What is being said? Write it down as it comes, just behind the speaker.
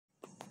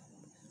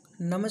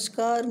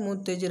नमस्कार मु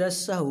तेजराज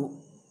साहू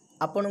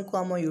आपण को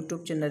आम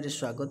यूट्यूब चैनल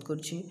स्वागत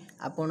करुच्ची।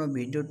 आपण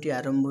वीडियोटी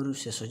आरंभ रु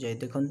शेष जाए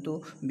देखंतु।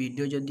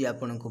 वीडियो जदि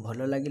आपण को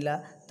भल लगिला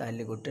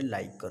ताहले गोटे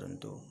लाइक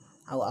करंतु।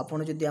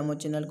 आपण जदि आम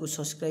चैनल को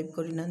सब्सक्राइब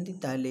करना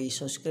ताहले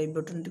सब्सक्राइब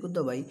बटन को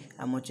दबाई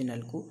आम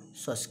चैनल को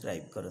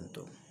सब्सक्राइब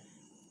करंतु।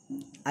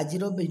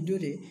 आजिर वीडियो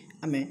रे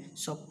आमे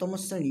सप्तम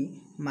श्रेणी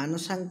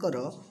मानसांकर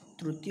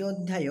तृतीय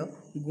अध्याय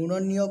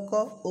गुणनियक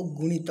और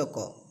गुणितक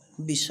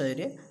विषय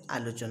रे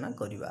आलोचना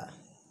करिबा।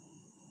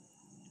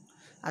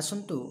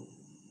 आसंतु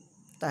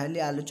ताहले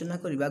आलोचना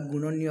करिबा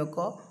गुणनियक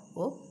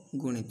और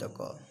गुणितक।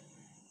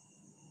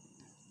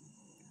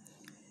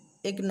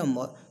 एक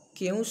नंबर,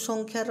 केउ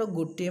संख्यार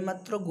गोटे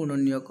मात्र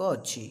गुणनियक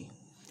अछि।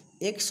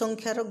 एक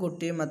संख्यार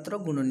गोटे मात्र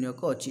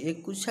गुणनियक अछि।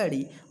 एक को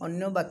छाड़ी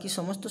अन्य बाकी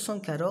समस्त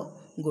संख्यार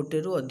गोटे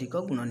रु अधिक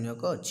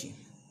गुणनियक अछि।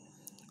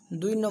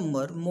 दुई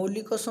नंबर,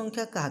 मौलिक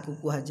संख्या काहाकू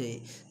कुहा जाए।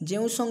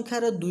 जेउ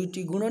संख्यार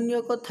दुईटी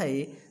गुणनियक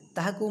थाए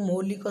ताहाकू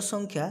मौलिक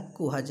संख्या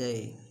कुहा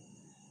जाए।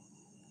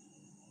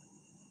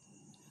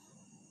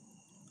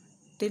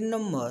 तीन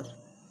नंबर,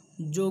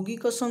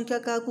 यौगिक संख्या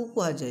काहाकू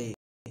कुहा जाए।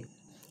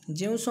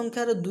 जेउ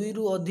संख्यार दुई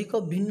रु अधिक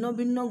भिन्न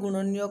भिन्न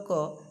गुणनियक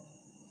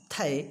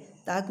थाए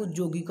ताहाकू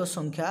यौगिक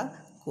संख्या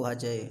कुहा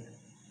जाए।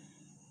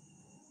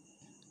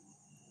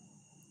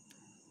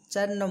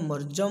 चार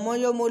नंबर,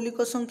 जमय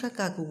मौलिक संख्या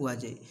काहाकू कुहा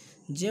जाए।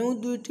 जेउ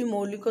दुईटी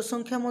मौलिक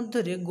संख्या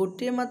मध्य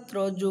गोटे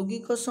मात्र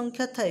यौगिक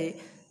संख्या थाए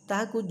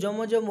ताहाकू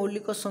जमज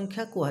मौलिक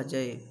संख्या कुहा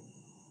जाए।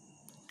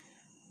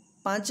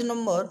 पाँच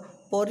नंबर,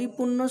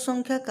 परिपूर्ण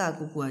संख्या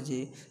काहाकू कुहा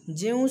जाए।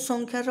 जेउ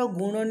संख्यार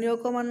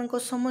गुणनियक मानक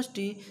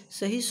समष्टि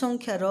सही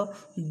संख्यार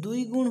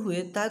दुई गुण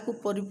हुए ताहाकू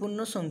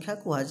परिपूर्ण संख्या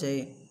कुहा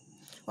जाए।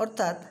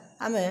 अर्थात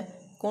आमे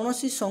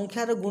कोनोसी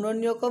संख्यार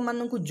गुणनियक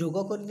मानक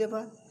जोग कर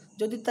देबा,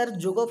 जदि तार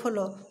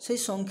जोगफल से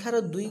संख्यार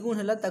दुई गुण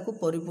हैला ताकू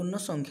परिपूर्ण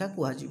संख्या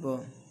कुहा जिवो।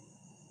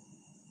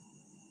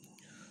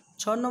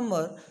 6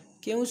 नंबर,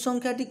 केउ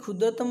संख्याटी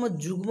क्षुद्रतम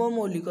जुग्म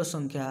मौलिक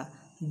संख्या।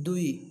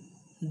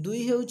 दुई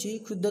हेउची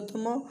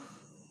क्षुद्रतम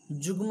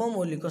जुग्म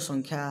मौलिक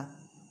संख्या।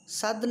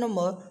 7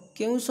 नंबर,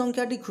 केउ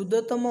संख्याटी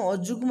क्षुद्रतम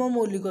अजुग्म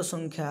मौलिक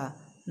संख्या।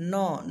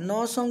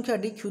 9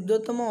 संख्याटी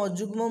क्षुद्रतम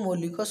अजुग्म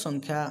मौलिक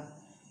संख्या।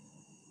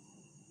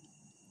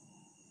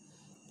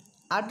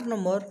 8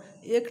 नंबर,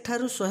 1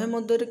 ठारू 100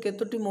 मध्य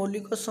केतोटी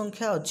मौलिक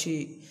संख्या अछि।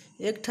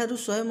 1 ठारू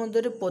 100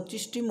 मध्य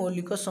 25टी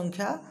मौलिक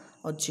संख्या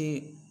अछि।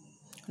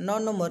 9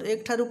 नंबर,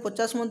 1 ठारू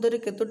 50 मध्य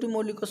केतोटी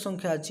मौलिक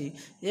संख्या अछि।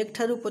 1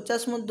 ठारू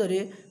 50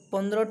 मध्य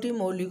 15टी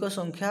मौलिक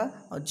संख्या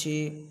अछि।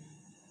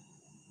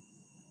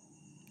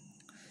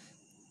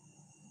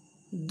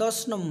 10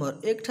 नंबर,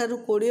 1 ठारू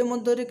 20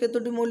 मध्य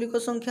केतोटी मौलिक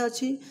संख्या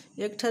अछि।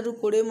 1 ठारू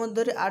 20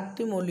 मध्य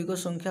 8टी मौलिक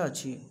संख्या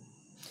अछि।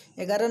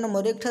 11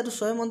 नंबर, 1 ठारू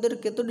 100 मध्य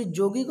केतोटी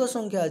यौगिक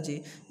संख्या अछि।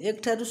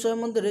 1 ठारू 100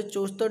 मध्य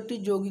 74टी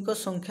यौगिक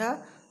संख्या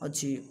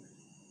अछि।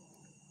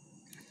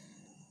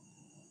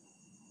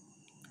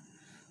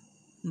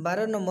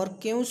 12 नंबर,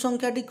 केउ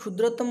संख्याटी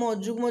क्षुद्रतम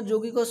अजुग्म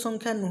यौगिक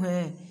संख्या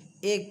नुहे।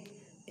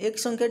 1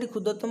 संख्याटी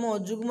क्षुद्रतम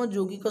अजुग्म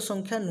यौगिक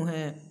संख्या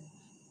नुहे।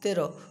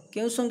 13,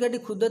 केउ संख्याटी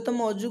क्षुद्रतम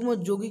अजुग्म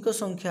यौगिक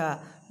संख्या।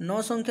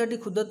 9 संख्याटी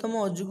क्षुद्रतम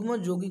अजुग्म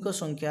यौगिक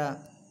संख्या।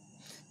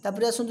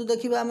 तापर आसंतु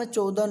देखिबा आमे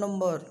 14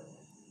 नंबर।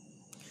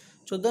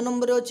 14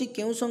 नंबर अछि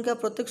केउ संख्या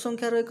प्रत्येक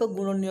संख्यार एक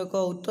गुणनियक।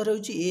 उत्तर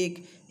हेउची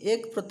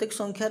 1 प्रत्येक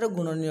संख्यार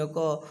गुणनियक।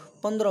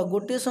 15,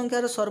 गोटे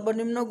संख्यार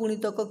सर्वनिम्न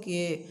गुणितक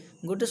किए।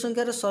 गोटे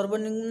संख्यार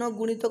सर्वनिम्न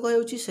गुणितक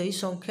हेउची सही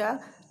संख्या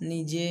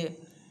निजे।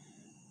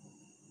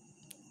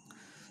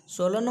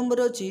 16 नंबर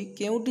अछि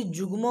केउटी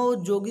जुग्म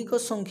और यौगिक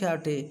संख्या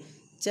अटे।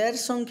 4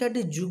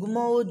 संख्याटी जुग्म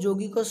और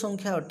यौगिक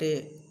संख्या अटे।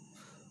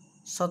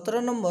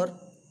 17 नंबर,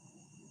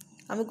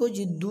 आमे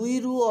कहछि 2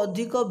 रु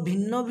अधिक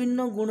भिन्न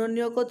भिन्न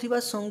गुणनियक थिबा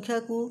संख्या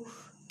को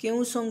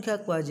केउ संख्या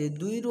कुहा जाए।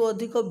 2 रु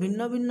अधिक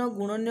भिन्न भिन्न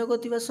गुणनियक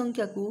थिबा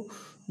संख्या को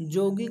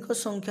यौगिक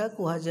संख्या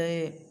कुहा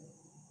जाए।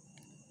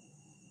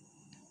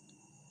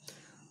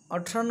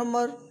 18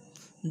 नंबर,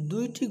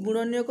 दुईटी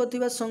गुणनियक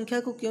थिबा संख्या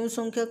को केउ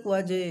संख्या कुहा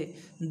जाए।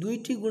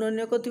 दुईटी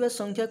गुणनियक थिबा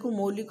संख्या को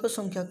मौलिक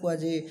संख्या कुहा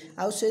जाए।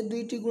 आउ से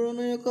दुईटी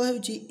गुणनियक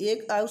हेउची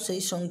 1 आउ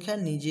सही संख्या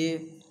निजे।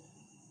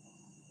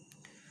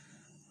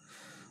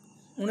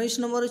 19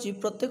 नंबर अछि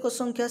प्रत्येक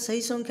संख्या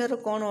सही संख्यार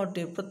कोन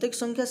अटे। प्रत्येक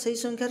संख्या सही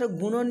संख्यार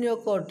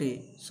गुणनियक अटे।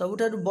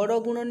 सबुठारु बड़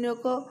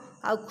गुणनियक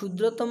आउ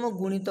क्षुद्रतम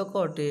गुणितक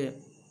अटे।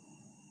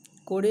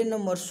 20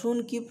 नंबर,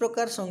 शून्य की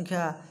प्रकार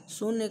संख्या।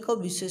 शून्य एक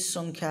विशेष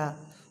संख्या।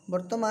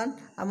 वर्तमान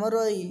आमर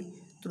एई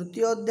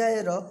तृतीय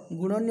अध्यायर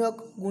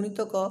गुणनियक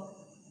गुणितक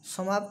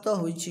समाप्त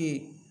होईछि।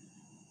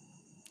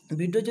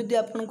 वीडियो जदि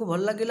आपको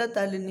भल लगिला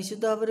ताले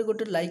निश्चित भाव में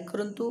गोटे लाइक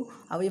करंतु।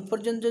 आ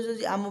एपर्यंत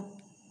जदि आम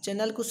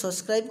चैनल को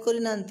सब्सक्राइब करि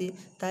नांती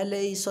ताले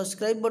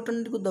सब्सक्राइब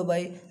बटन को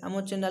दबाई आम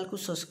चैनल को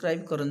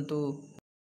सब्सक्राइब करंतु।